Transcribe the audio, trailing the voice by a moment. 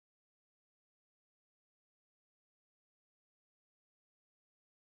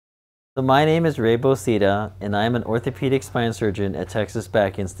So my name is Rey Bosita, and I'm an orthopedic spine surgeon at Texas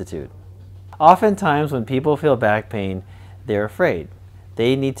Back Institute. Oftentimes when people feel back pain, they're afraid.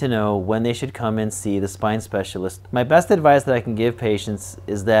 They need to know when they should come and see the spine specialist. My best advice that I can give patients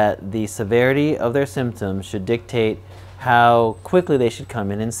is that the severity of their symptoms should dictate how quickly they should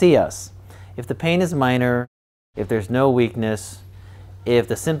come in and see us. If the pain is minor, if there's no weakness, if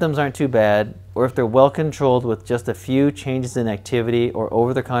the symptoms aren't too bad, or if they're well controlled with just a few changes in activity or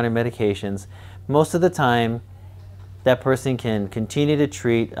over-the-counter medications, most of the time that person can continue to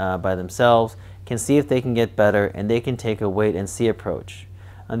treat by themselves, can see if they can get better, and they can take a wait and see approach.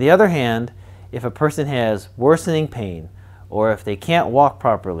 On the other hand, if a person has worsening pain, or if they can't walk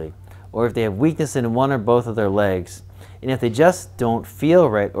properly, or if they have weakness in one or both of their legs, and if they just don't feel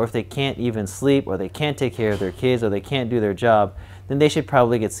right, or if they can't even sleep, or they can't take care of their kids, or they can't do their job, then they should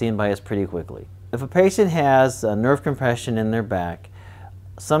probably get seen by us pretty quickly. If a patient has nerve compression in their back,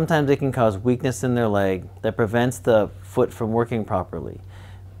 sometimes it can cause weakness in their leg that prevents the foot from working properly.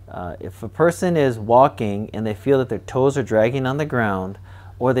 If a person is walking and they feel that their toes are dragging on the ground,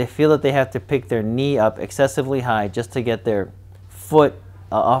 or they feel that they have to pick their knee up excessively high just to get their foot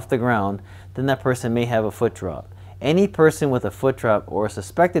off the ground, then that person may have a foot drop. Any person with a foot drop or a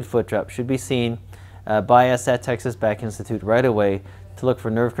suspected foot drop should be seen by us at Texas Back Institute right away to look for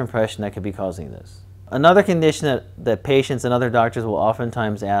nerve compression that could be causing this. Another condition that patients and other doctors will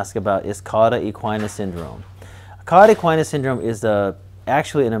oftentimes ask about is cauda equina syndrome. Cauda equina syndrome is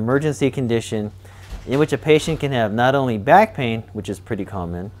actually an emergency condition in which a patient can have not only back pain, which is pretty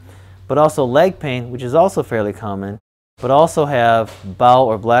common, but also leg pain, which is also fairly common, but also have bowel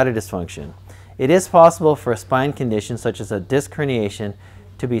or bladder dysfunction. It is possible for a spine condition such as a disc herniation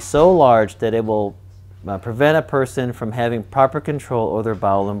to be so large that it will prevent a person from having proper control over their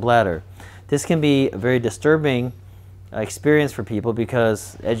bowel and bladder. This can be a very disturbing experience for people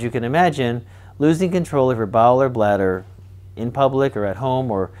because, as you can imagine, losing control of your bowel or bladder in public or at home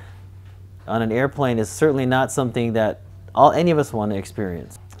or on an airplane is certainly not something that any of us want to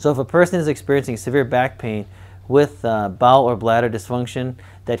experience. So if a person is experiencing severe back pain with bowel or bladder dysfunction,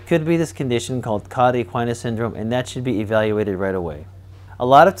 that could be this condition called cauda equina syndrome, and that should be evaluated right away. A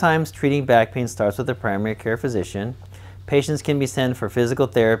lot of times treating back pain starts with a primary care physician. Patients can be sent for physical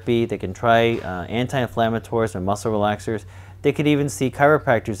therapy. They can try anti-inflammatories or muscle relaxers. They could even see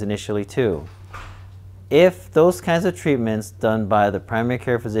chiropractors initially too. If those kinds of treatments done by the primary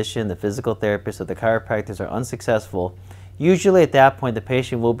care physician, the physical therapist, or the chiropractors are unsuccessful, usually at that point the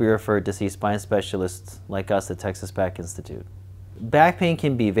patient will be referred to see spine specialists like us at Texas Back Institute. Back pain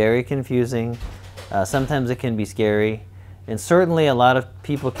can be very confusing. Sometimes it can be scary. And certainly a lot of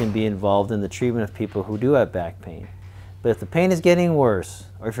people can be involved in the treatment of people who do have back pain. But if the pain is getting worse,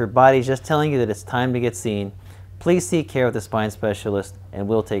 or if your body is just telling you that it's time to get seen, please seek care with a spine specialist and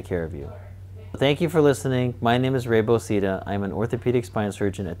we'll take care of you. Thank you for listening. My name is Rey Bosita. I'm an orthopedic spine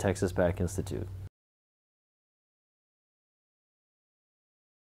surgeon at Texas Back Institute.